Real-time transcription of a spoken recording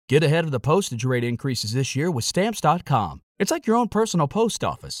Get ahead of the postage rate increases this year with Stamps.com. It's like your own personal post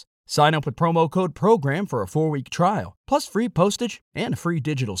office. Sign up with promo code PROGRAM for a 4-week trial, plus free postage and a free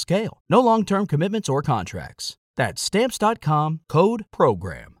digital scale. No long-term commitments or contracts. That's Stamps.com, code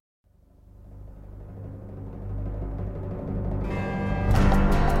PROGRAM.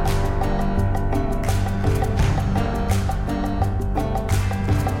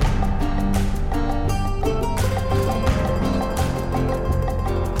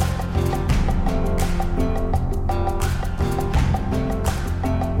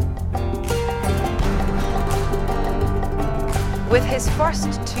 With his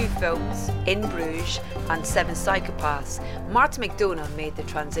first 2 films, In Bruges and 7 Psychopaths, Martin McDonagh made the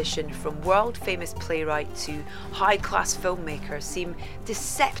transition from world-famous playwright to high-class filmmaker seem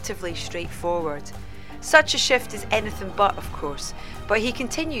deceptively straightforward. Such a shift is anything but, of course, but he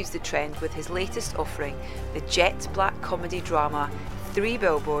continues the trend with his latest offering, the jet black comedy drama Three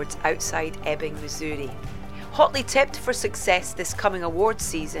Billboards Outside Ebbing, Missouri. Hotly tipped for success this coming awards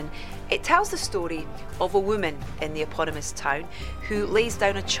season, it tells the story of a woman in the eponymous town who lays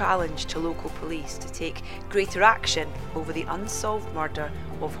down a challenge to local police to take greater action over the unsolved murder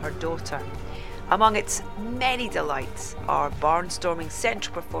of her daughter. Among its many delights are barnstorming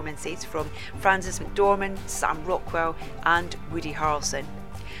central performances from Frances McDormand, Sam Rockwell and Woody Harrelson.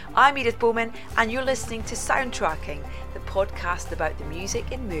 I'm Edith Bowman and you're listening to Soundtracking, the podcast about the music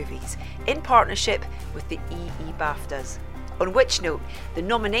in movies, in partnership with the EE BAFTAs. On which note, the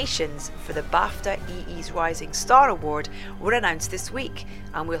nominations for the BAFTA EE's Rising Star Award were announced this week,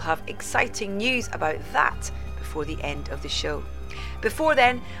 and we'll have exciting news about that before the end of the show. Before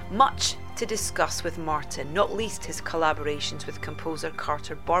then, much to discuss with Martin, not least his collaborations with composer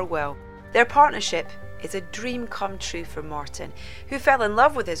Carter Burwell. Their partnership is a dream come true for Martin, who fell in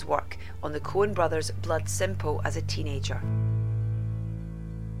love with his work on the Coen brothers' Blood Simple as a teenager.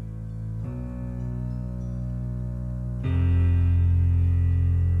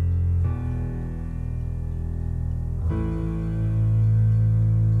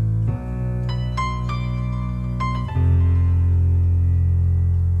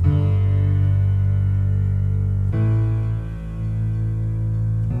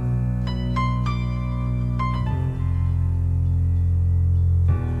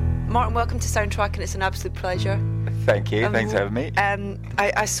 Martin, welcome to Soundtrack, and it's an absolute pleasure. Thank you. Thanks for having me.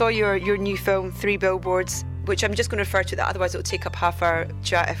 I saw your new film, Three Billboards, which I'm just going to refer to that, otherwise it'll take up half our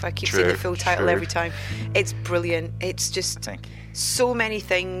chat if I keep saying the full title every time. It's brilliant. It's just so many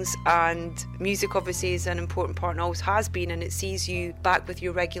things, and music obviously is an important part and always has been, and it sees you back with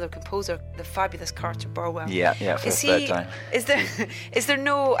your regular composer, the fabulous Carter Burwell. Yeah, for the third time. Is there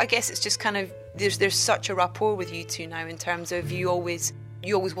no, I guess it's just kind of, there's such a rapport with you two now in terms of you always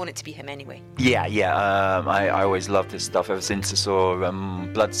want it to be him anyway. I always loved his stuff ever since I saw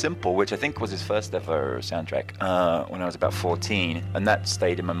Blood Simple, which I think was his first ever soundtrack when I was about 14, and that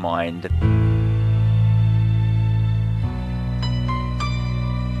stayed in my mind.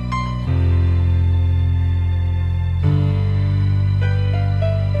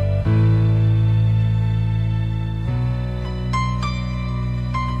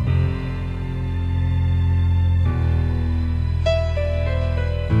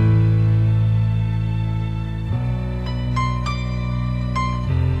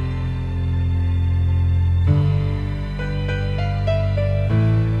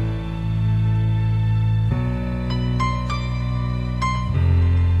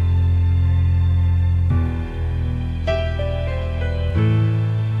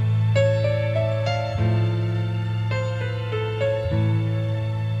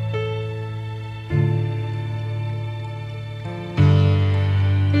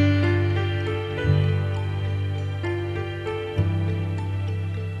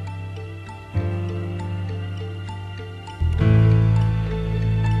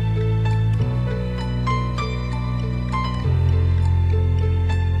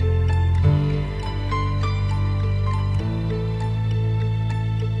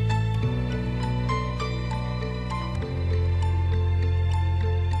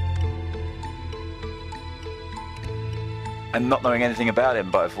 And not knowing anything about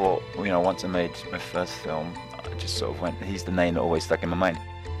him, but I thought, once I made my first film, I just sort of went, he's the name that always stuck in my mind.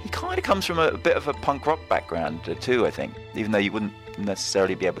 He kind of comes from a bit of a punk rock background too, I think, even though you wouldn't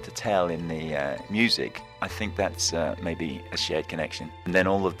necessarily be able to tell in the music. I think that's maybe a shared connection. And then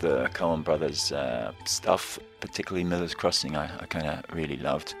all of the Coen brothers stuff, particularly Miller's Crossing, I kind of really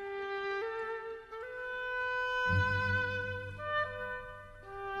loved.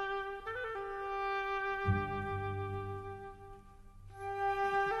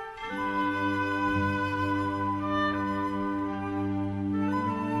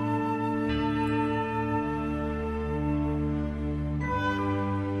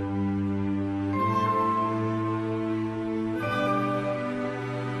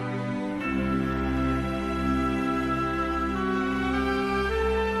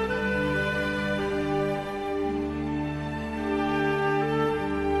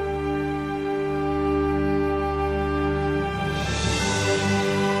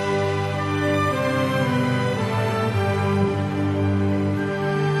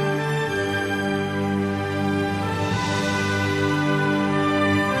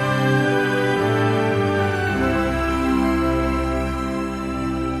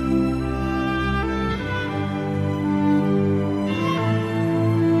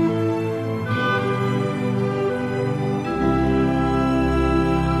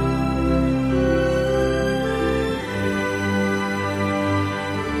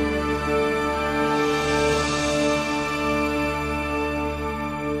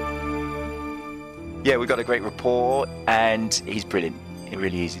 Yeah, we've got a great rapport, and he's brilliant. He's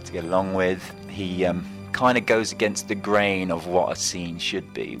really easy to get along with. He kind of goes against the grain of what a scene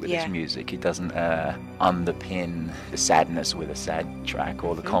should be with his music. He doesn't underpin the sadness with a sad track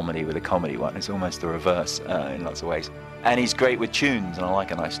or the comedy with a comedy one. It's almost the reverse in lots of ways. And he's great with tunes, and I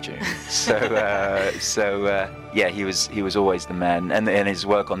like a nice tune. Yeah, he was always the man. And his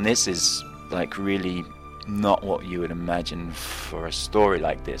work on this is like really not what you would imagine for a story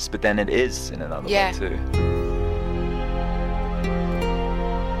like this, but then it is in another way too.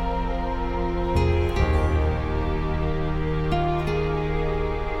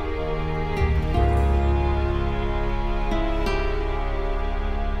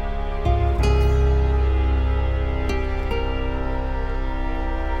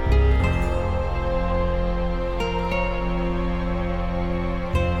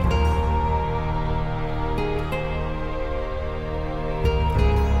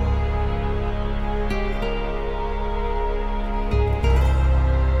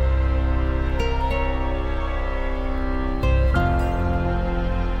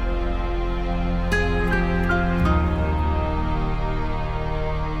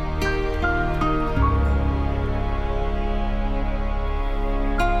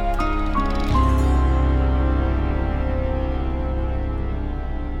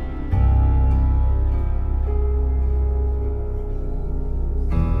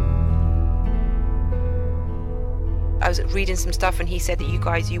 I was reading some stuff and he said that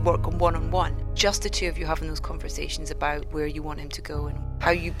you work on one-on-one, just the two of you having those conversations about where you want him to go and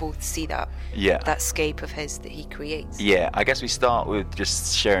how you both see that scape of his that he creates. Yeah, I guess we start with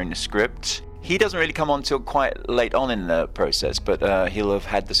just sharing the script. He doesn't really come on till quite late on in the process, but he'll have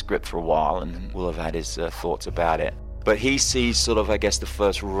had the script for a while and will have had his thoughts about it. But he sees sort of, I guess, the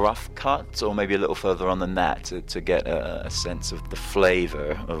first rough cut, or maybe a little further on than that, to get a sense of the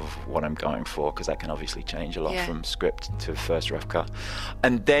flavour of what I'm going for, because that can obviously change a lot from script to first rough cut.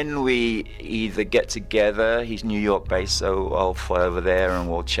 And then we either get together, he's New York based, so I'll fly over there and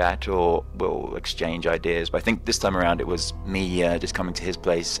we'll chat, or we'll exchange ideas. But I think this time around it was me just coming to his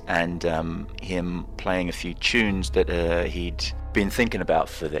place and him playing a few tunes that he'd been thinking about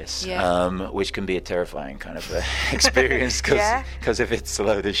for this, which can be a terrifying kind of experience, because if it's a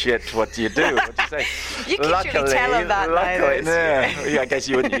load of shit, what do you do? What do you say? You can luckily tell him that I guess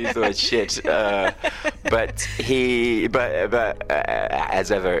you wouldn't use the word shit, but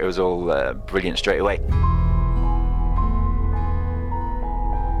as ever, it was all brilliant straight away.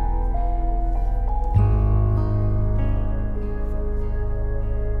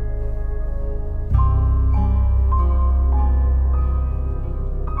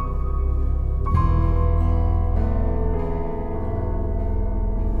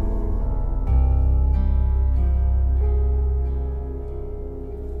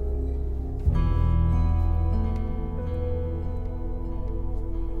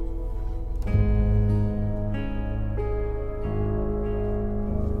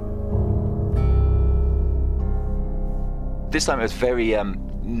 This time it was very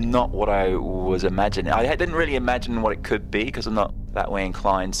not what I was imagining. I didn't really imagine what it could be because I'm not that way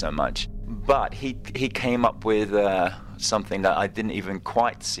inclined so much. But he came up with something that I didn't even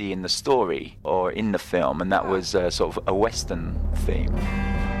quite see in the story or in the film, and that was sort of a Western theme.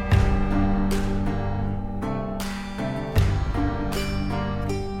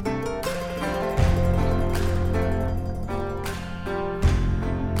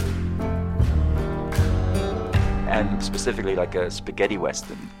 And specifically like a spaghetti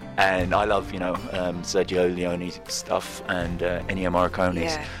western. And I love, Sergio Leone stuff and Ennio Morricone's.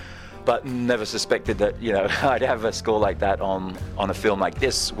 Yeah. But never suspected that, I'd have a score like that on a film like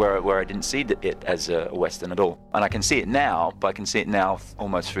this where I didn't see it as a western at all. And I can see it now, but I can see it now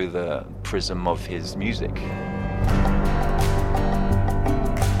almost through the prism of his music.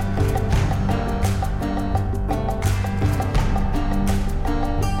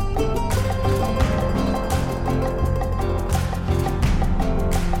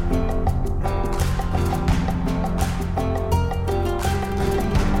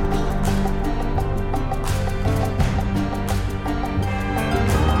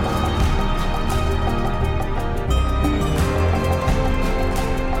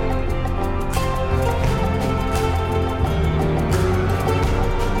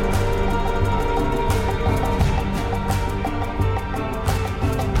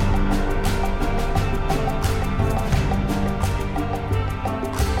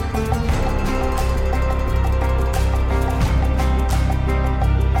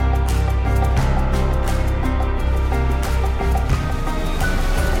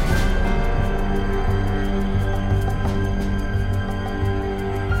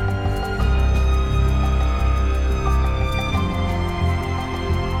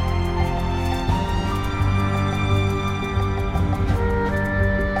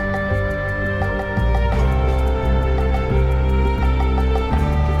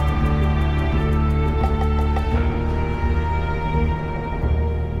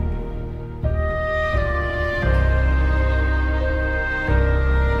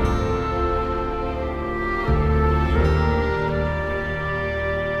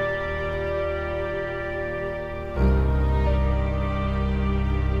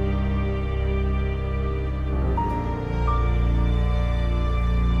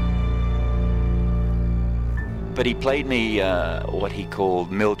 But he played me what he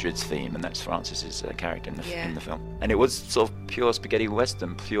called Mildred's theme, and that's Frances's character in the film. And it was sort of pure spaghetti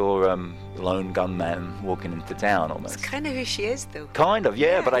western, pure lone gunman walking into town almost. It's kind of who she is, though. Kind of,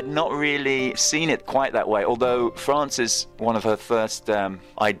 yeah, but I'd not really seen it quite that way. Although Frances, one of her first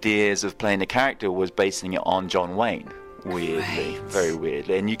ideas of playing the character was basing it on John Wayne, weirdly, very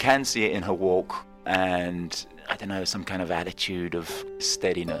weirdly. And you can see it in her walk and, I don't know, some kind of attitude of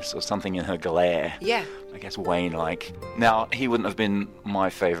steadiness or something in her glare. Yeah. I guess Wayne-like. Now, he wouldn't have been my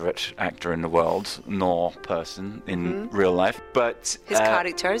favourite actor in the world, nor person in real life, but... His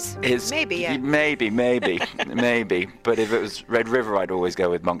characters? Maybe, yeah. Maybe. But if it was Red River, I'd always go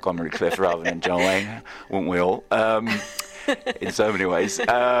with Montgomery Clift rather than John Wayne, wouldn't we all? In so many ways.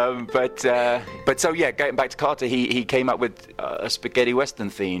 But so, yeah, getting back to Carter, he came up with a spaghetti western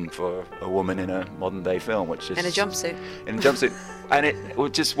theme for a woman in a modern-day film, which is... In a jumpsuit. And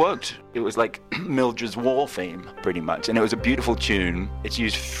it just worked. It was like Mildred's war theme, pretty much. And it was a beautiful tune. It's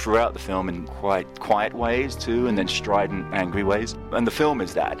used throughout the film in quite quiet ways, too, and then strident, angry ways. And the film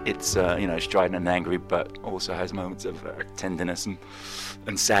is that. It's, strident and angry, but also has moments of tenderness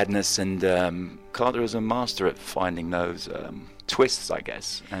and sadness. And Carter is a master at finding those twists, I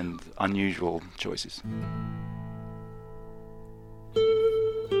guess, and unusual choices.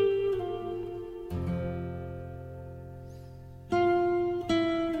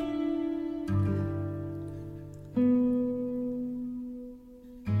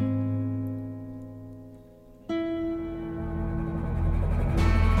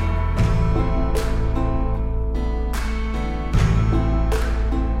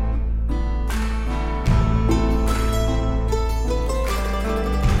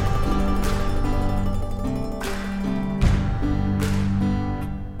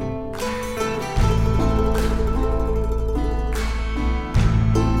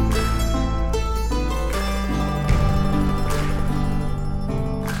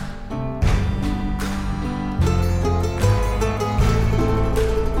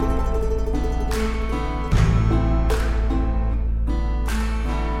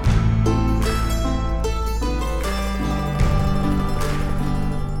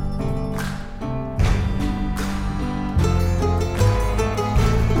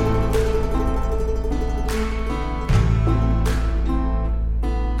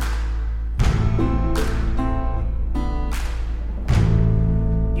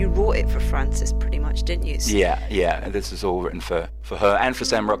 Frances, pretty much, didn't you? Yeah. This is all written for her and for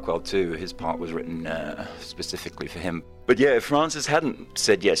Sam Rockwell too. His part was written specifically for him. But yeah, if Frances hadn't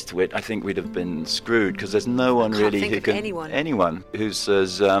said yes to it, I think we'd have been screwed, because there's no one really who can anyone who's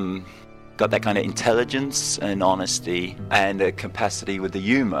got that kind of intelligence and honesty and a capacity with the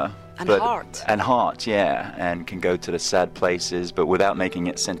humor. And heart, yeah, and can go to the sad places, but without making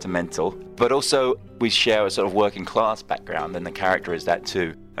it sentimental. But also, we share a sort of working class background, and the character is that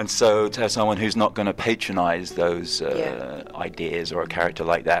too. And so, to have someone who's not going to patronize those ideas or a character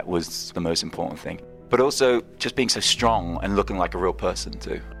like that was the most important thing. But also, just being so strong and looking like a real person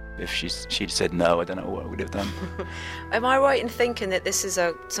too. If she'd said no, I don't know what we'd have done. Am I right in thinking that this is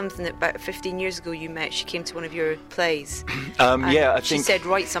something that about 15 years ago you met? She came to one of your plays. I think she said,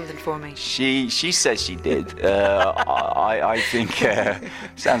 write something for me. She says she did. I think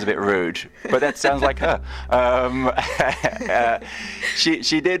sounds a bit rude, but that sounds like her.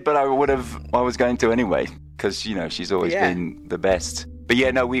 She did, but I was going to anyway, because she's always been the best. But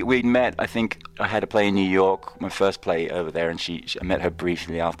yeah, no, we met. I think I had a play in New York, my first play over there, and I met her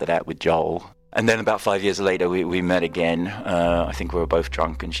briefly after that with Joel. And then about 5 years later, we met again. I think we were both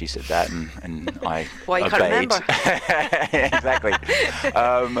drunk, and she said that, and I Why, obeyed. You can't remember. Exactly.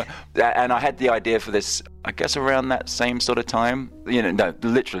 And I had the idea for this, I guess, around that same sort of time. No,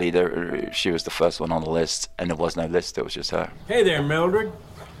 literally, she was the first one on the list, and there was no list. It was just her. Hey there, Mildred.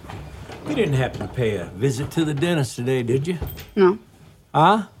 You didn't happen to pay a visit to the dentist today, did you? No.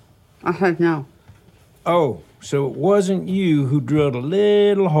 Huh? I said no. Oh, so it wasn't you who drilled a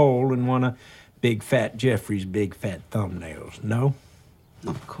little hole in one of Big Fat Jeffrey's big fat thumbnails, no?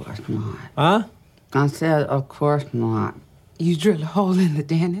 Of course not. Huh? I said, of course not. You drilled a hole in the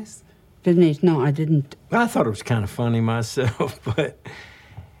dentist? Denise, no, I didn't. I thought it was kind of funny myself, but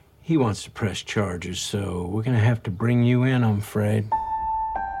he wants to press charges, so we're going to have to bring you in, I'm afraid.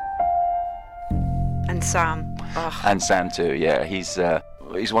 And Sam. Oh. And Sam too, yeah. He's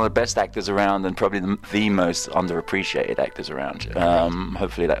one of the best actors around, and probably the most underappreciated actors around.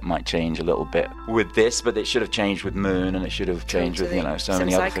 Hopefully that might change a little bit with this, but it should have changed with Moon, and it should have changed with so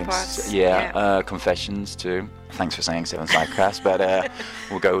many other things. Yeah. Confessions too. Thanks for saying 7 Psychopaths, but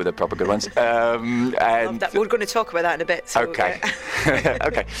we'll go with the proper good ones. Love that. We're going to talk about that in a bit. So, okay.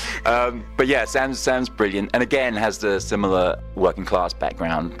 Okay. But yeah, Sam's brilliant, and again has the similar working class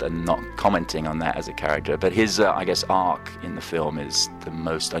background, and not commenting on that as a character. But his, I guess, arc in the film is the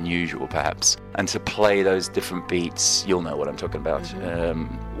most unusual, perhaps. And to play those different beats, you'll know what I'm talking about,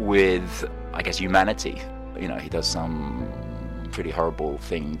 with, I guess, humanity. You know, he does some pretty horrible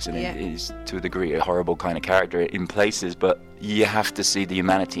things, and it is to a degree a horrible kind of character in places, but you have to see the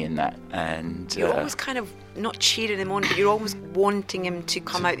humanity in that. And you're always kind of not cheering him on, but you're always wanting him to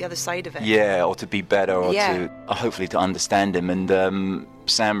come out the other side of it. Yeah, or to be better, or to hopefully to understand him. And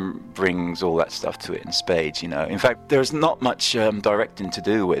Sam brings all that stuff to it in spades, you know. In fact, there's not much directing to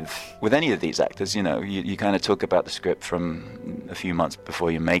do with any of these actors, you know. You kind of talk about the script from a few months before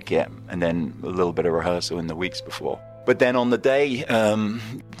you make it, and then a little bit of rehearsal in the weeks before. But then on the day,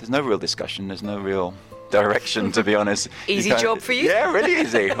 there's no real discussion, there's no real direction, to be honest. Easy job for you? Yeah, really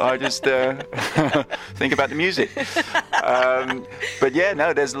easy. I just think about the music. But yeah,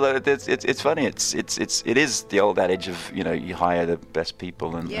 no, it's funny. It is the old adage of, you know, you hire the best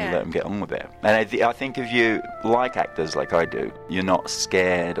people and let them get on with it. And I think if you like actors like I do, you're not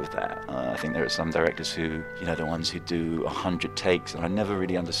scared of that. I think there are some directors who, you know, the ones who do 100 takes, and I never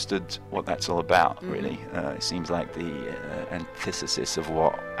really understood what that's all about, really. It seems like the antithesis of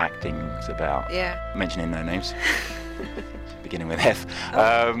what acting is about. Yeah. Mentioning no names. Beginning with F.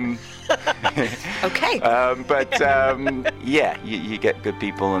 Okay. But yeah, you get good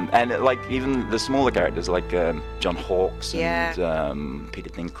people, and like even the smaller characters like John Hawkes and Peter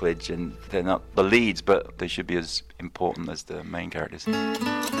Dinklage, and they're not the leads, but they should be as important as the main characters.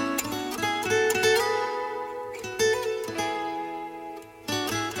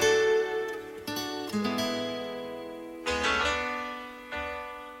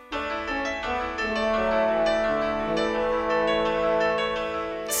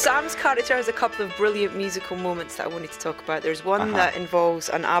 Sam's character has a couple of brilliant musical moments that I wanted to talk about. There's one that involves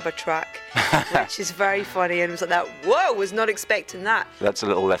an ABBA track, which is very funny, and it was like that, whoa, was not expecting that. That's a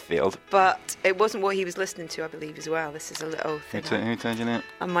little left field. But it wasn't what he was listening to, I believe, as well. This is a little thing. Who told you that?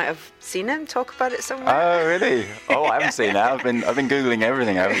 I might have seen him talk about it somewhere. Oh, really? Oh, I haven't seen that. I've been Googling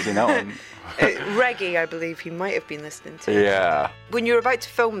everything. I haven't seen that one. Reggae, I believe he might have been listening to. Yeah. When you're about to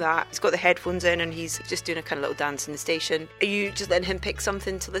film that, he's got the headphones in and he's just doing a kind of little dance in the station. Are you just letting him pick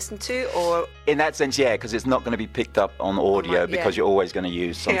something to listen to, or? In that sense, yeah, because it's not going to be picked up on audio, because you're always going to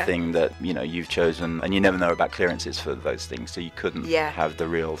use something that, you know, you've chosen, and you never know about clearances for those things, so you couldn't have the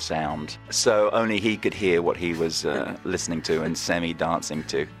real sound. So only he could hear what he was listening to and semi-dancing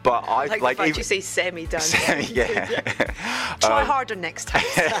to. But I like the fact you say semi-dancing. Try harder next time.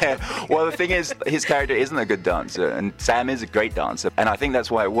 Well, the thing is, his character isn't a good dancer, and Sam is a great dancer, and I think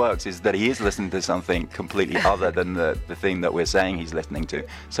that's why it works, is that he is listening to something completely other than the thing that we're saying he's listening to.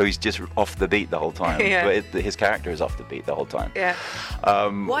 So he's just off the beat the whole time. But his character is off the beat the whole time. Yeah.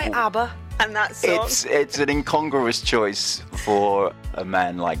 Why ABBA and that song? It's an incongruous choice for a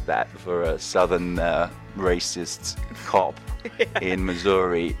man like that, for a southern racist cop in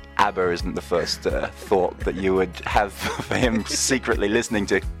Missouri. ABBA isn't the first thought that you would have for him secretly listening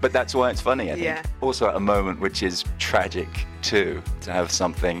to, but that's why it's funny, I think. Also at a moment which is tragic too, to have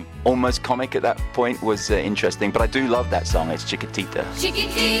something almost comic at that point was interesting, but I do love that song. It's Chiquitita.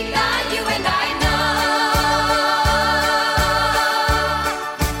 Chiquitita, you and I know.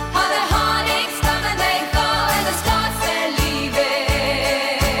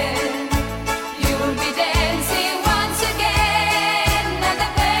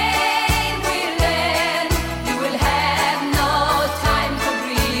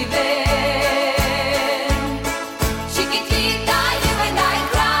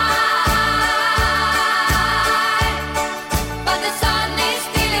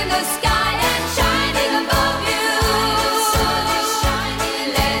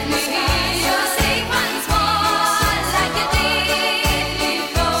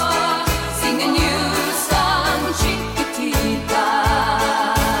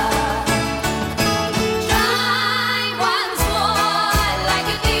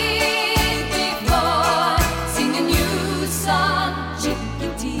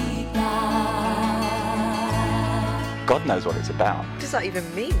 God knows what it's about. What does that even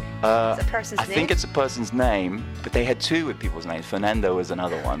mean? Is it a person's name? I think it's a person's name, but they had two with people's names. Fernando was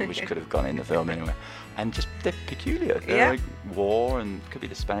another one, which could have gone in the film anyway. and just they're peculiar. They're like war, and could be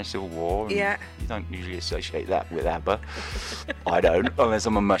the Spanish Civil War. And you don't usually associate that with ABBA. I don't, unless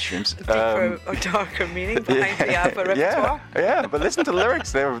I'm on mushrooms. Deeper or darker meaning behind the ABBA repertoire. Yeah, but listen to the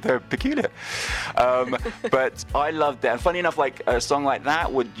lyrics, they're peculiar. But I loved that. And funny enough, like a song like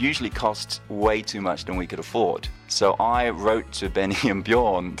that would usually cost way too much than we could afford. So I wrote to Benny and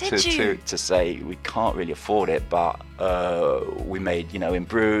Bjorn to say we can't really afford it, but we made, in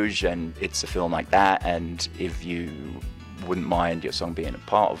Bruges, and it's a film like that, and if you wouldn't mind your song being a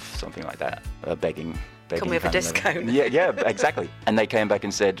part of something like that, begging. Can we have a discount? Yeah, exactly. And they came back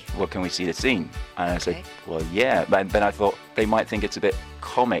and said, well, can we see the scene? And I said, well, yeah. But then I thought they might think it's a bit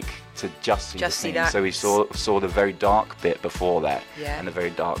comic to just see the scene. That. So we saw the very dark bit before that and the very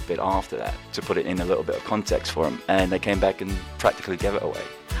dark bit after that to put it in a little bit of context for them. And they came back and practically gave it away.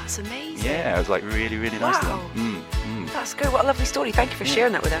 That's amazing. Yeah, it was like really, really nice of them. That's good. What a lovely story. Thank you for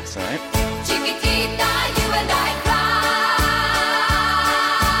sharing that with us. All right. Chiquitita, you and I cry.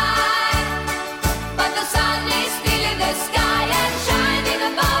 Sky and shining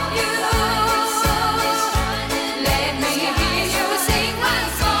above you. Let me hear you sing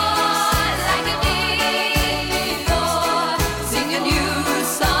once more, like you did before. Sing a new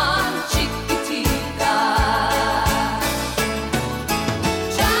song, Chiquitita.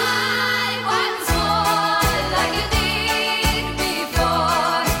 Try once more, like you did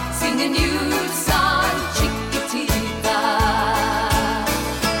before. Sing a new song, Chiquitita.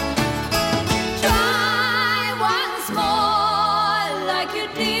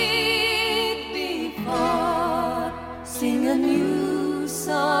 Sing a new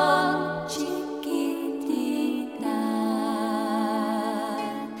song, Chiquitita.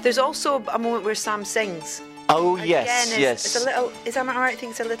 There's also a moment where Sam sings. Oh, Again, yes. It's a little. Is that right? I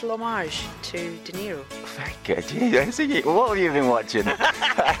think it's a little homage to De Niro. Very good. Yeah, what have you been watching?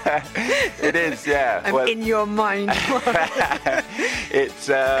 It is, yeah. I'm in your mind. It's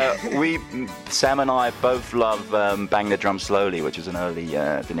Sam and I both love Bang the Drum Slowly, which is an early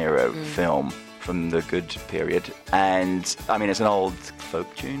De Niro film from the good period, and I mean it's an old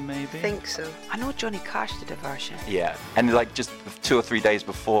folk tune, maybe. I think so. I know Johnny Cash did a version. Yeah, and like just 2 or 3 days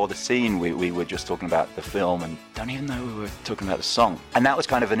before the scene, we were just talking about the film, and don't even know we were talking about the song. And that was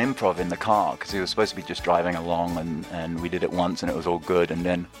kind of an improv in the car, because we were supposed to be just driving along, and we did it once, and it was all good. And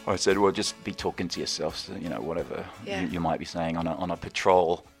then I said, well, just be talking to yourself, so, whatever you might be saying on a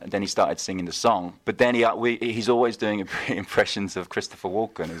patrol. And then he started singing the song, but then he's always doing impressions of Christopher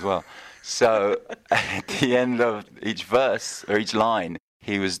Walken as well. So at the end of each verse or each line,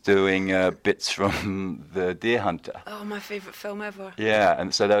 he was doing bits from The Deer Hunter. Oh, my favourite film ever. Yeah,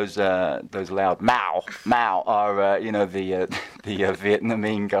 and so those loud Mao are the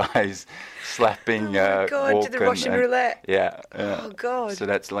Vietnamese guys slapping. Oh my God! Walken To the Russian roulette. Yeah. Oh God. So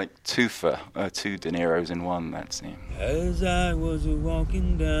that's like two De Niros in one. That scene. As I was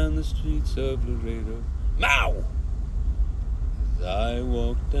walking down the streets of Laredo, Mao. As I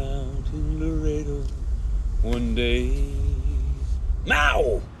walked down to Laredo one day,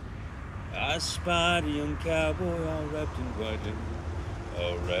 Mao! I spied a young cowboy all wrapped in white linen,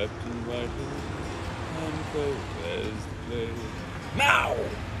 and cold as the clay. Mao!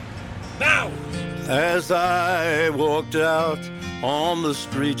 Mao! As I walked out on the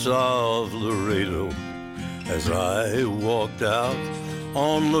streets of Laredo, as I walked out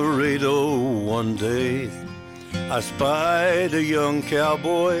on Laredo one day, I spied a young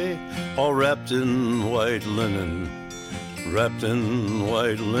cowboy all wrapped in white linen,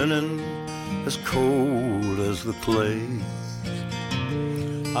 as cold as the clay.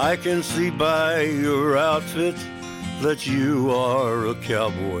 I can see by your outfit that you are a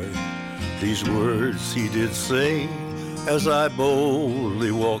cowboy. These words he did say as I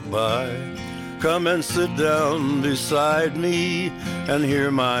boldly walked by. Come and sit down beside me and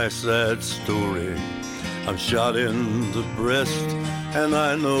hear my sad story. I'm shot in the breast and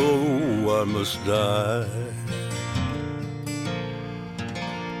I know I must die.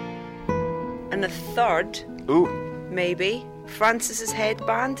 And a third, maybe, Francis's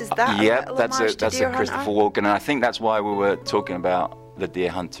headband. Is that? Yeah, that's a Christopher Walken, and I think that's why we were talking about The Deer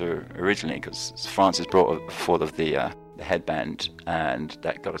Hunter originally, because Francis brought forth the headband, and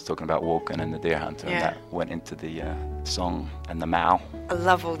that got us talking about Walken and The Deer Hunter, and that went into the song and the Mao. I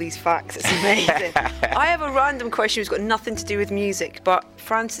love all these facts. It's amazing. I have a random question that's got nothing to do with music, but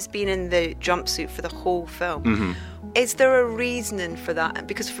Francis being in the jumpsuit for the whole film. Is there a reasoning for that?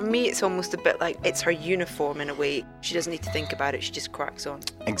 Because for me, it's almost a bit like it's her uniform in a way. She doesn't need to think about it. She just cracks on.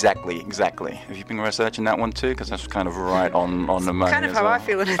 Exactly. Have you been researching that one too? Because that's kind of right on the money. Kind of as how well. I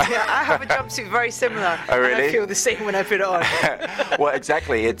feel in it. I have a jumpsuit very similar. Oh, really? And I feel the same when I put it on. Well,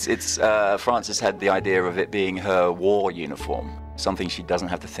 exactly. It's Frances had the idea of it being her war uniform, something she doesn't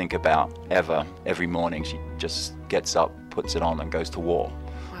have to think about ever. Every morning she just gets up, puts it on, and goes to war,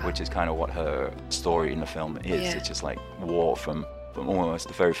 which is kind of what her story in the film is. Yeah. It's just like war from almost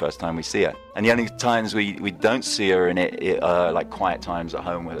the very first time we see her. And the only times we don't see her in it are like quiet times at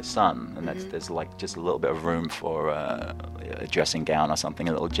home with her son, and there's like just a little bit of room for a dressing gown or something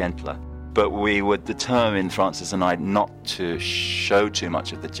a little gentler. But we were determined, Frances and I, not to show too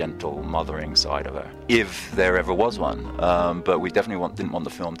much of the gentle mothering side of her, if there ever was one. But we definitely didn't want the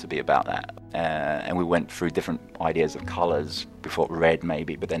film to be about that. And we went through different ideas of colours. Before red,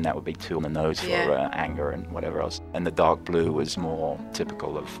 maybe, but then that would be too on the nose for anger and whatever else. And the dark blue was more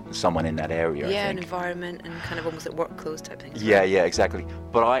typical of someone in that area, I Yeah, think. an environment and kind of almost like work clothes type thing. Yeah, exactly.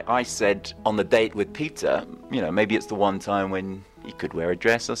 But I said on the date with Peter, maybe it's the one time when he could wear a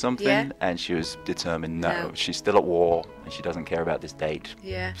dress or something. Yeah. And she was determined, no, No. she's still at war and she doesn't care about this date.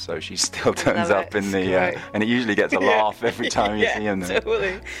 Yeah. So she still turns Love up it. in the, Great. and it usually gets a laugh every time you see him there.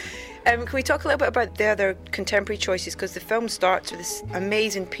 Totally. Can we talk a little bit about the other contemporary choices? Because the film starts with this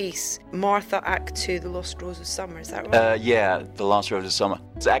amazing piece, Martha, Act 2, The Lost Rose of Summer. Is that right? Yeah, The Last Rose of Summer.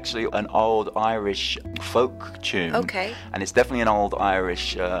 It's actually an old Irish folk tune. Okay. And it's definitely an old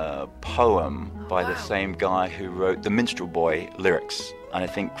Irish poem by the wow. same guy who wrote the Minstrel Boy lyrics. And I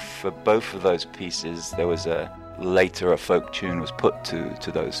think for both of those pieces, there was later a folk tune was put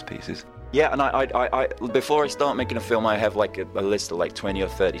to those pieces. Yeah, and I before I start making a film, I have like a list of like 20 or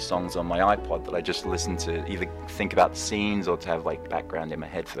 30 songs on my iPod that I just listen to, either think about the scenes or to have like background in my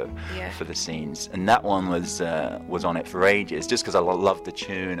head for the scenes. And that one was on it for ages, just because I loved the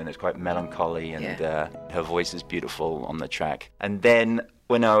tune and it's quite melancholy and her voice is beautiful on the track. And then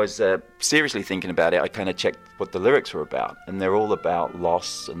when I was seriously thinking about it, I kind of checked what the lyrics were about, and they're all about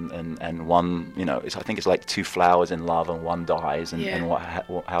loss and one, I think it's like two flowers in love and one dies, and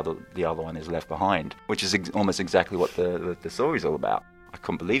how the other one is left behind, which is almost exactly what the story's all about. I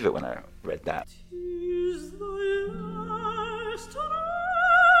couldn't believe it when I read that. Is the last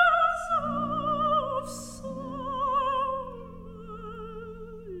rose of summer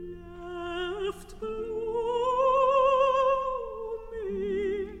left blooming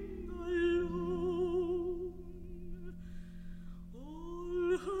alone?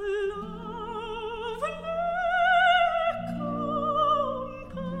 All her lovely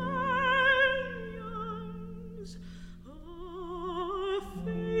companions are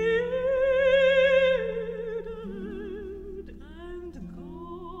faded and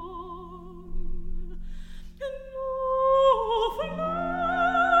gone, and no flower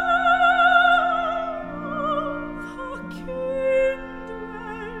of her kindred,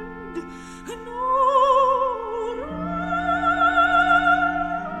 no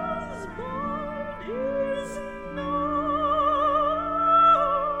rosebud is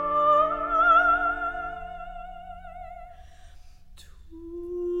to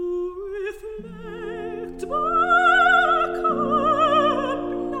reflect back her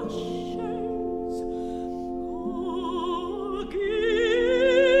blushes, or give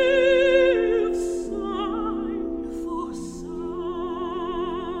sign for sign.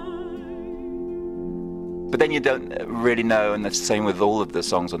 But then you don't really know, and that's the same with all of the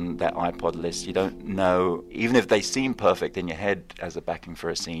songs on that iPod list. You don't know, even if they seem perfect in your head as a backing for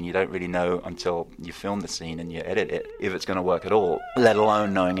a scene, you don't really know until you film the scene and you edit it if it's going to work at all, let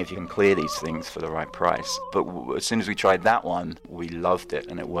alone knowing if you can clear these things for the right price. But as soon as we tried that one, we loved it,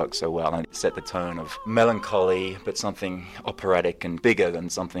 and it worked so well, and it set the tone of melancholy, but something operatic and bigger than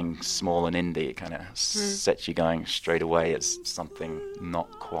something small and indie. It kind of sets you going straight away as something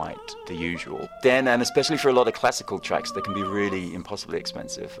not quite the usual. Then, and especially for a lot of classical tracks, they can be really impossibly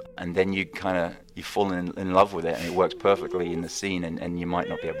expensive, and then you fall in love with it, and it works perfectly in the scene, and you might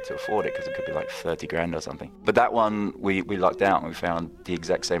not be able to afford it because it could be like 30 grand or something. But that one we lucked out, and we found the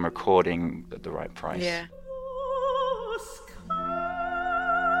exact same recording at the right price. Yeah.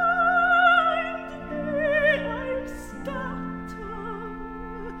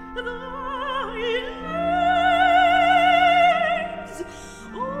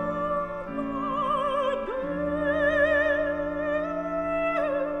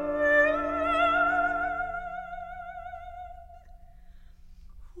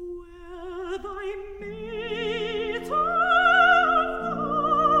 Where thy meet of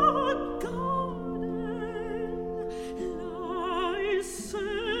the garden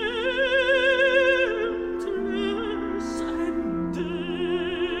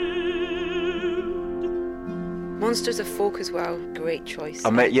Monsters of Folk as well. Great choice. I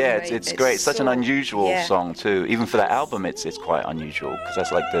mean, yeah, Right. it's great. It's such an so- unusual yeah. song too. Even for that album, it's quite unusual because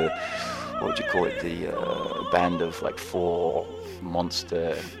that's like the, what would you call it? The band of like 4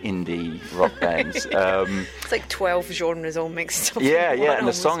 monster indie rock bands. It's like 12 genres all mixed up. Yeah, in yeah, one and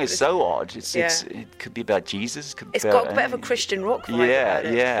the song almost, is but so odd. It could be about Jesus. Could be it's about got a bit of a Christian rock vibe Yeah, about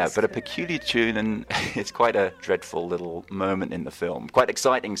it. yeah, It's but a good. peculiar tune, and it's quite a dreadful little moment in the film. Quite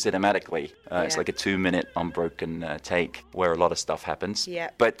exciting cinematically. It's Yeah. like a 2-minute unbroken take where a lot of stuff happens.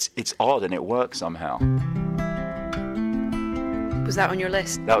 Yeah. But it's odd and it works somehow. Was that on your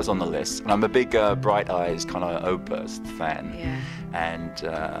list? That was on the list. And I'm a big Bright Eyes kind of Opus fan. Yeah. And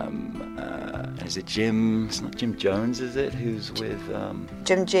is it Jim? It's not Jim Jones, is it? Who's with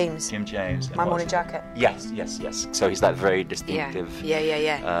Jim James. Jim James? And My what's Morning it? Jacket. Yes. So he's that very Yeah. distinctive.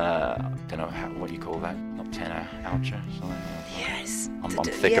 Yeah. Don't know what do you call that? Not tenor, outro, something. Yes. I'm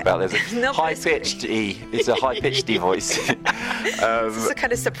thick about this. No, but it's High-pitched E. It's a high-pitched E voice. It's a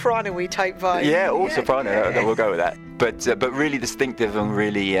kind of soprano-y type vibe. Yeah, all soprano. We'll go with that. But really distinctive and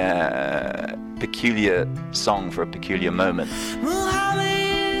really peculiar song for a peculiar moment.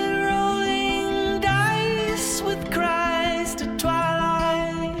 Muhammad rolling dice with Christ at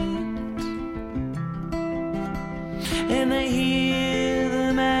twilight, and they hear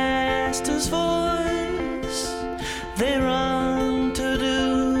the master's voice. They run to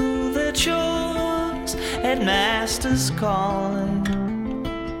do their chores at master's calling.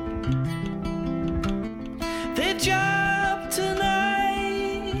 They job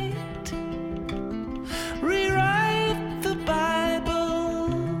tonight, rewrite the Bible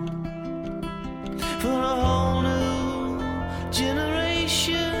for a whole new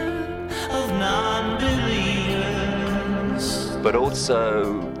generation of non-believers. But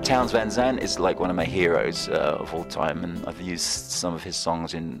also, Townes Van Zandt is like one of my heroes of all time, and I've used some of his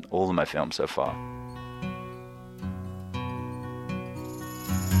songs in all of my films so far.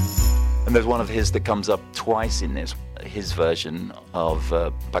 And there's one of his that comes up twice in this, his version of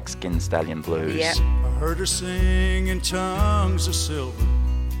Buckskin Stallion Blues. Yeah. I heard her sing in tongues of silver.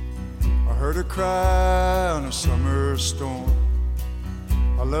 I heard her cry on a summer storm.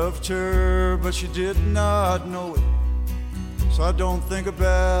 I loved her, but she did not know it, so I don't think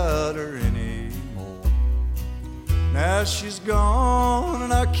about her anymore. Now she's gone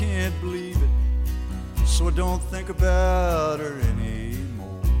and I can't believe it, so I don't think about her anymore.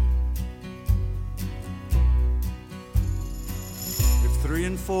 If 3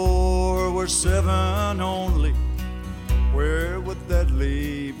 and 4 were 7 only, where would that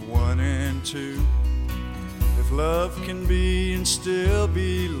leave 1 and 2? If love can be and still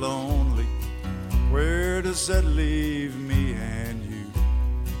be lonely, where does that leave me and you?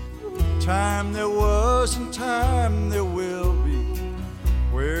 Time there was and time there will be,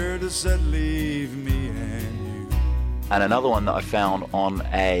 where does that leave me and you? And another one that I found on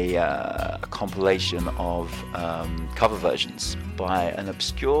a compilation of cover versions by an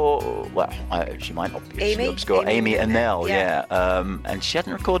obscure, she might not be obscure, Amy Annell, yeah. And she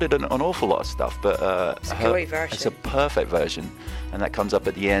hadn't recorded an awful lot of stuff, but It's a great version. it's a perfect version, and that comes up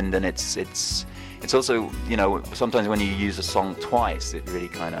at the end, and it's also, you know, sometimes when you use a song twice, it really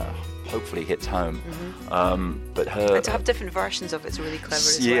kind of hopefully hits home. But her, And to have different versions of it's really clever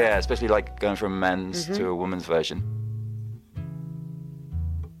as well. yeah, especially like going from a man's to a woman's version.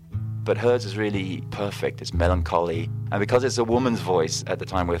 But hers is really perfect. It's melancholy, and because it's a woman's voice at the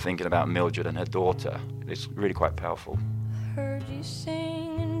time, we're thinking about Mildred and her daughter. It's really quite powerful. Heard you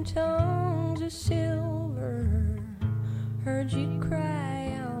sing in tongues of silver. Heard you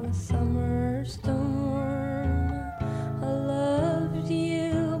cry on a summer storm. I loved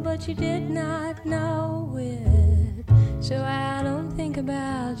you, but you did not know it, so I don't think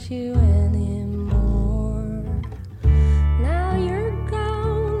about you anymore. Now you're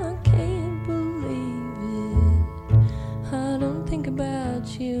gone, I can't believe it. I don't think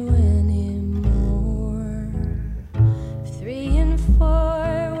about you anymore. 3 and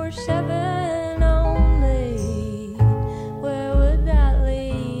 4 were 7 only, where would that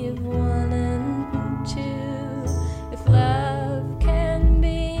leave 1 and 2? If love can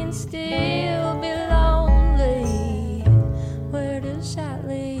be and still be lonely, where does that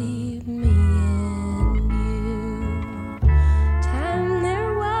leave me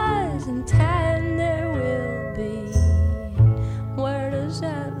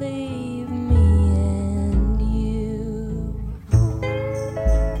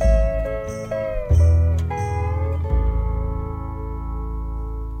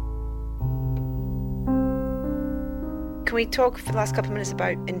Can we talk for the last couple of minutes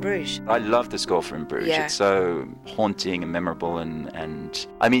about In Bruges? I love the score for In Bruges. Yeah. It's so haunting and memorable, and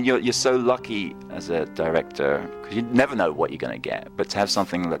I mean, you're so lucky as a director because you never know what you're going to get. But to have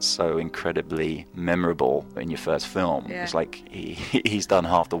something that's so incredibly memorable in your first film, it's like he's done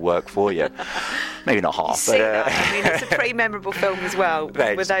half the work for you. Maybe not half, but I mean, it's a pretty memorable film as well.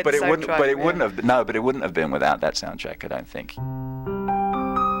 Right, without but the it wouldn't. soundtrack, But it wouldn't have. No, but it wouldn't have been without that soundtrack. I don't think.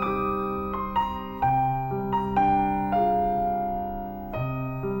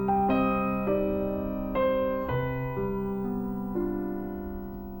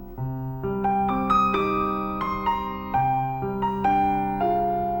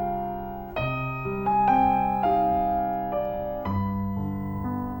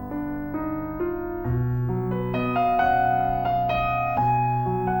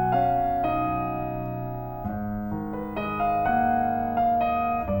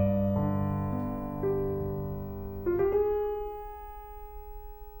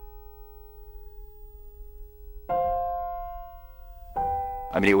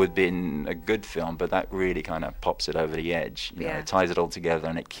 I mean, it would have been a good film, but that really kind of pops it over the edge. You know, it ties it all together,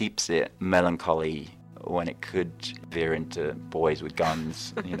 and it keeps it melancholy when it could veer into boys with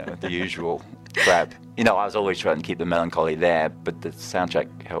guns, you know, the usual crap. You know, I was always trying to keep the melancholy there, but the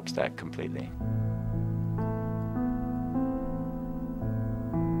soundtrack helps that completely.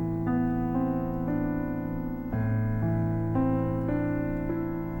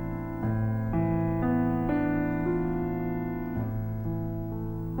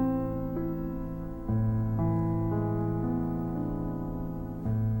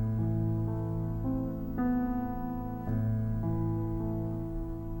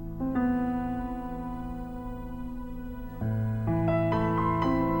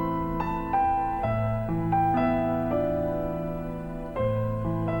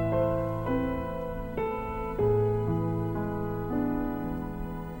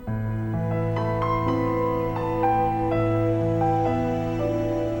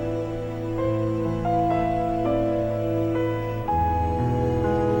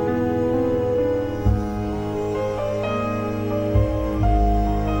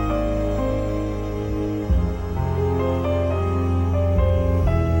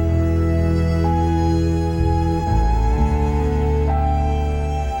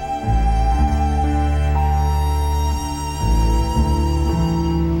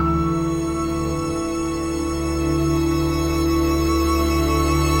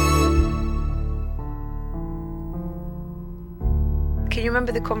 Can you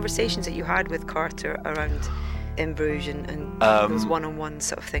remember the conversations that you had with Carter around In Bruges and those one-on-one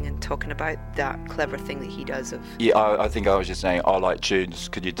sort of thing, and talking about that clever thing that he does of... Yeah, I think I was just saying, I like tunes.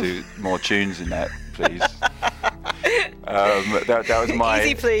 Could you do more tunes in that, please? That was my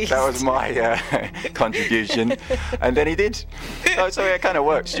Easy, please. That was my contribution, and then he did. So it kind of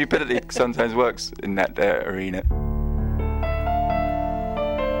works. Stupidity sometimes works in that arena.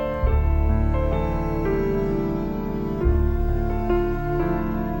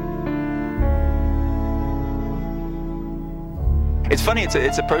 It's funny,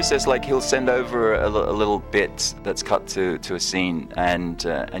 it's a process. Like, he'll send over a little bit that's cut to a scene, and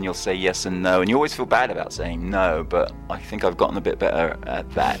you'll say yes and no, and you always feel bad about saying no, but I think I've gotten a bit better at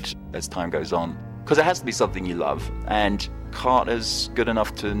that as time goes on, because it has to be something you love, and Carter's good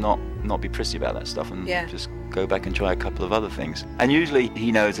enough to not be prissy about that stuff, and just go back and try a couple of other things. And usually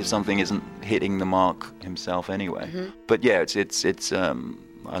he knows if something isn't hitting the mark himself anyway. Mm-hmm. But yeah, it's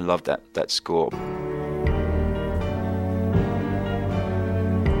I love that score.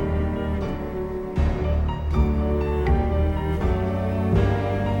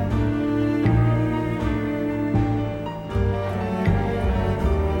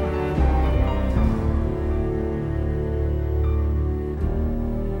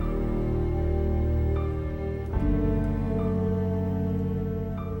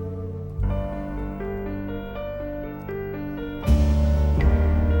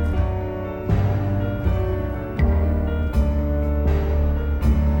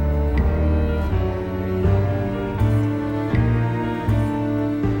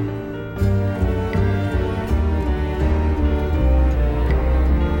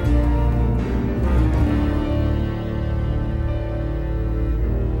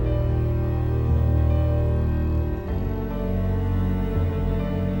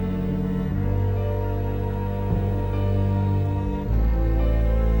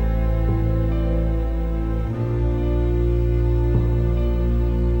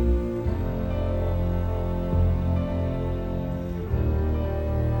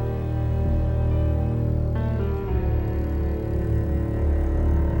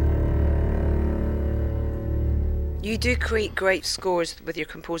 You do create great scores with your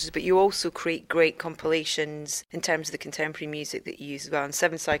composers, but you also create great compilations in terms of the contemporary music that you use as well. And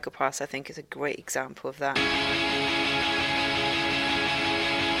Seven Psychopaths, I think, is a great example of that.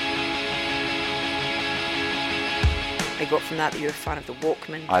 I got from that you're a fan of the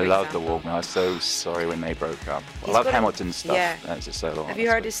Walkman. I love the Walkman. I was so sorry when they broke up. I love Hamilton's stuff. Yeah. That's just so long. Have you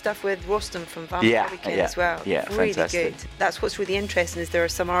heard his stuff with Rostam from Vampire Weekend as well? Yeah, really fantastic. good. That's what's really interesting is there are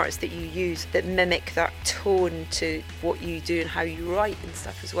some artists that you use that mimic that tone to what you do and how you write and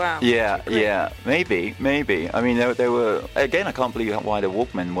stuff as well. Yeah, maybe. I mean, they were, again, I can't believe why the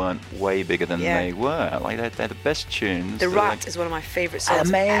Walkmen weren't way bigger than they were. Like, they're the best tunes. The Rat is one of my favourite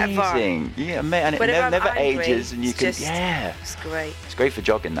songs ever. Amazing. Yeah, and it never ages, and you can, it's great. It's great for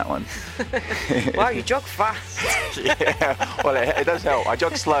jogging, that one. Wow, you jog fast. Yeah, well, it does help. I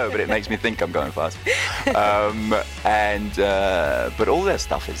jog slow, but it makes me think I'm going fast. But all their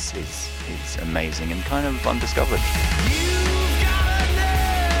stuff is amazing and kind of undiscovered.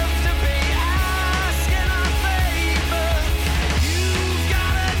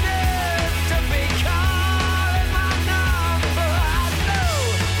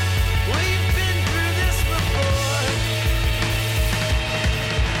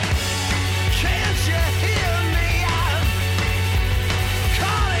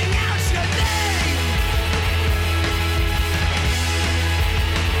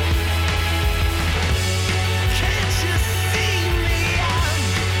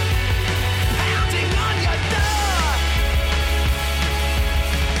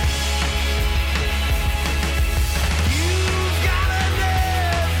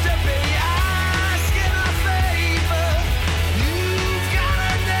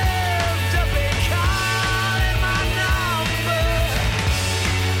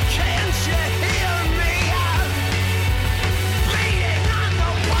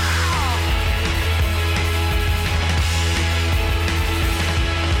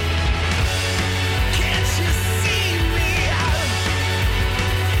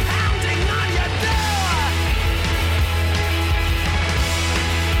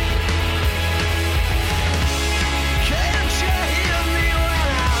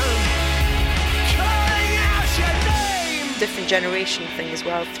 Generation thing as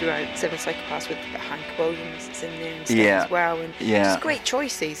well throughout Seven Psychopaths with Hank Williams is in there and stuff as well, and just great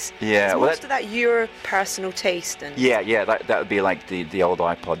choices. Yeah, most of that your personal taste and that would be like the old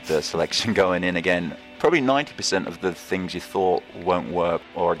iPod selection going in again. Probably 90% of the things you thought won't work,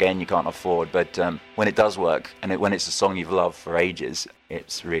 or again you can't afford, but when it does work, and when it's a song you've loved for ages,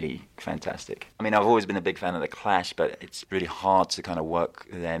 it's really fantastic. I mean, I've always been a big fan of The Clash, but it's really hard to kind of work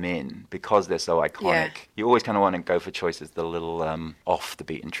them in because they're so iconic. Yeah. You always kind of want to go for choices that are a little off the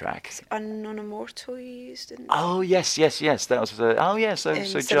beaten track. Non Immortal you used in Oh yes. That was so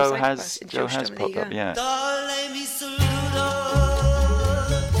Joe has popped up. Yeah.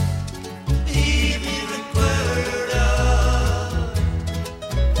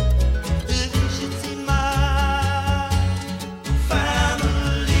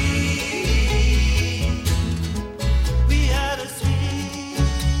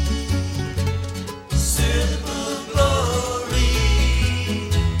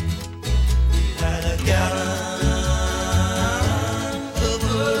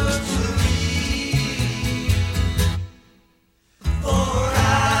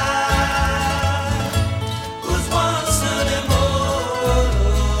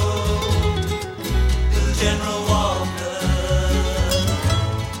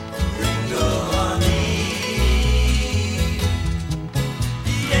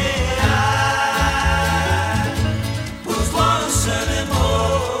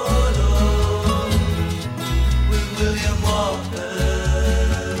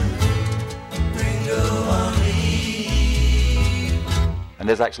 And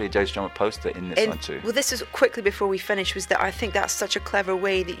there's actually a Joe Strummer poster in this one too. Well, this is quickly before we finish, was that I think that's such a clever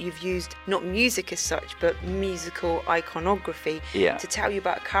way that you've used not music as such, but musical iconography to tell you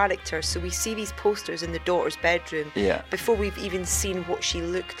about a character. So we see these posters in the daughter's bedroom before we've even seen what she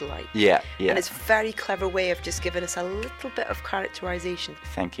looked like. And it's a very clever way of just giving us a little bit of characterization.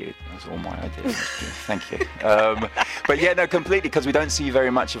 Thank you. That was all my idea. Thank you. But yeah, no, completely, because we don't see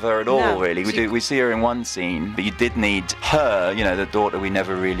very much of her at all, really. We see her in one scene, but you did need her, the daughter we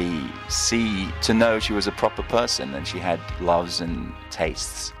never really see, to know she was a proper person and she had loves and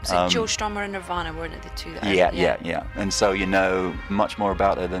tastes. So Joe Strummer and Nirvana, weren't it, the two that Yeah. And so you know much more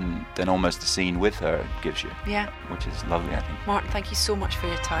about her than almost the scene with her gives you. Yeah. Which is lovely, I think. Martin, thank you so much for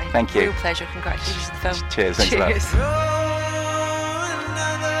your time. Thank you. Real pleasure. Congratulations on the film. Cheers. Thanks a lot.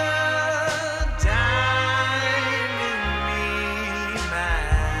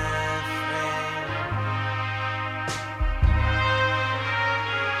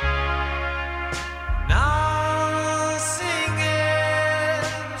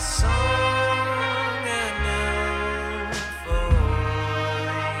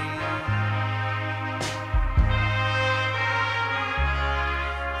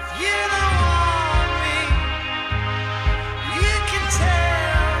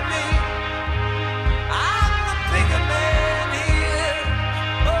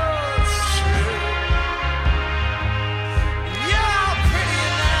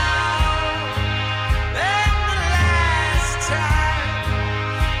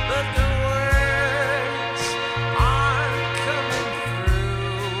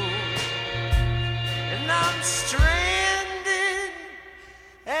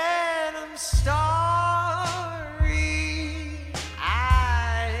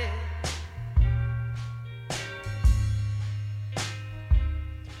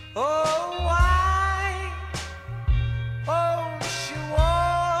 Oh, why? Oh, she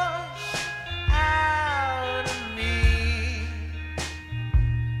washed out of me.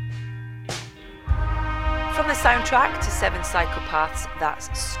 From the soundtrack to Seven Psychopaths, that's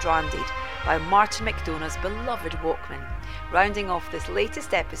Stranded by Martin McDonagh's beloved Walkman, rounding off this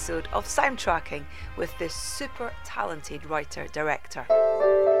latest episode of Soundtracking with this super talented writer-director.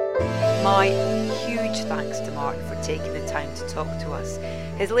 My huge thanks to Martin for taking the time to talk to us.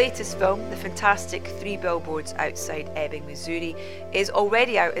 His latest film, the fantastic Three Billboards Outside Ebbing, Missouri, is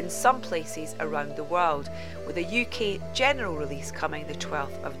already out in some places around the world, with a UK general release coming the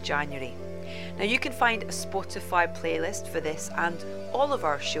 12th of January. Now you can find a Spotify playlist for this and all of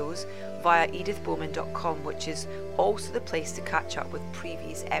our shows via edithbowman.com, which is also the place to catch up with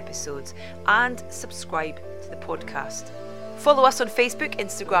previous episodes and subscribe to the podcast. Follow us on Facebook,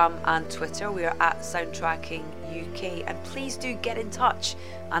 Instagram and Twitter. We are at Soundtracking UK, and please do get in touch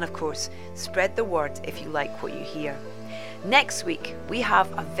and of course spread the word if you like what you hear. Next week we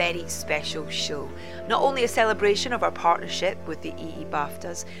have a very special show. Not only a celebration of our partnership with the EE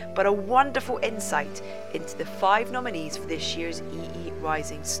BAFTAs, but a wonderful insight into the 5 nominees for this year's EE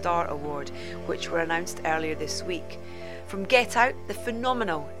Rising Star Award, which were announced earlier this week. From Get Out, the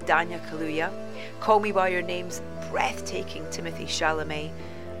phenomenal Dania Kaluuya, Call Me By Your Name's breathtaking Timothée Chalamet,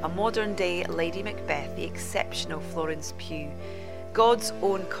 a modern day Lady Macbeth, the exceptional Florence Pugh, God's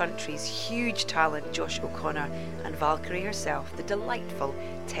Own Country's huge talent Josh O'Connor, and Valkyrie herself, the delightful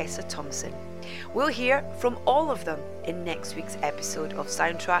Tessa Thompson. We'll hear from all of them in next week's episode of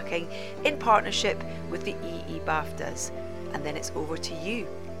Soundtracking in partnership with the EE BAFTAs. And then it's over to you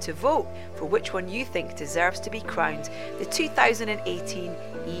to vote for which one you think deserves to be crowned the 2018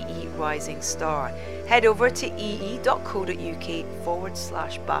 EE Rising Star. Head over to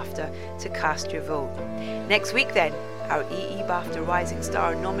ee.co.uk/BAFTA to cast your vote. Next week then, our EE BAFTA Rising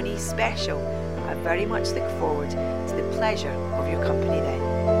Star nominee special. I very much look forward to the pleasure of your company then.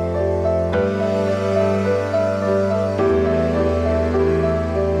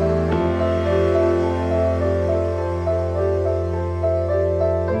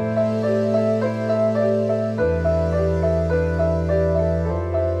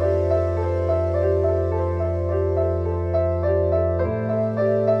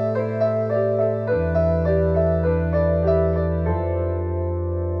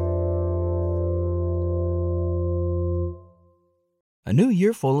 A new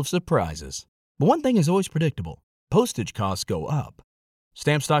year full of surprises. But one thing is always predictable. Postage costs go up.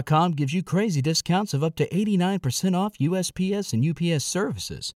 Stamps.com gives you crazy discounts of up to 89% off USPS and UPS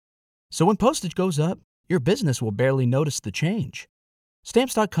services. So when postage goes up, your business will barely notice the change.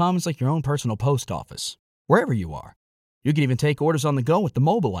 Stamps.com is like your own personal post office, wherever you are. You can even take orders on the go with the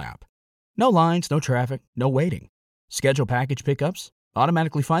mobile app. No lines, no traffic, no waiting. Schedule package pickups,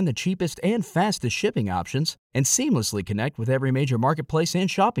 automatically find the cheapest and fastest shipping options, and seamlessly connect with every major marketplace and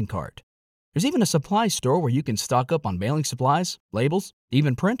shopping cart. There's even a supply store where you can stock up on mailing supplies, labels,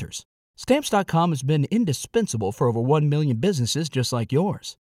 even printers. Stamps.com has been indispensable for over 1 million businesses just like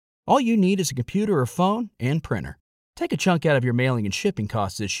yours. All you need is a computer or phone and printer. Take a chunk out of your mailing and shipping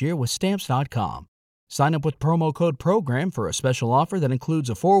costs this year with Stamps.com. Sign up with promo code PROGRAM for a special offer that includes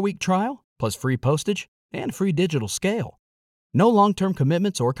a 4-week trial, plus free postage and free digital scale. No long-term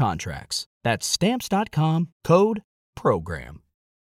commitments or contracts. That's Stamps.com, code PROGRAM.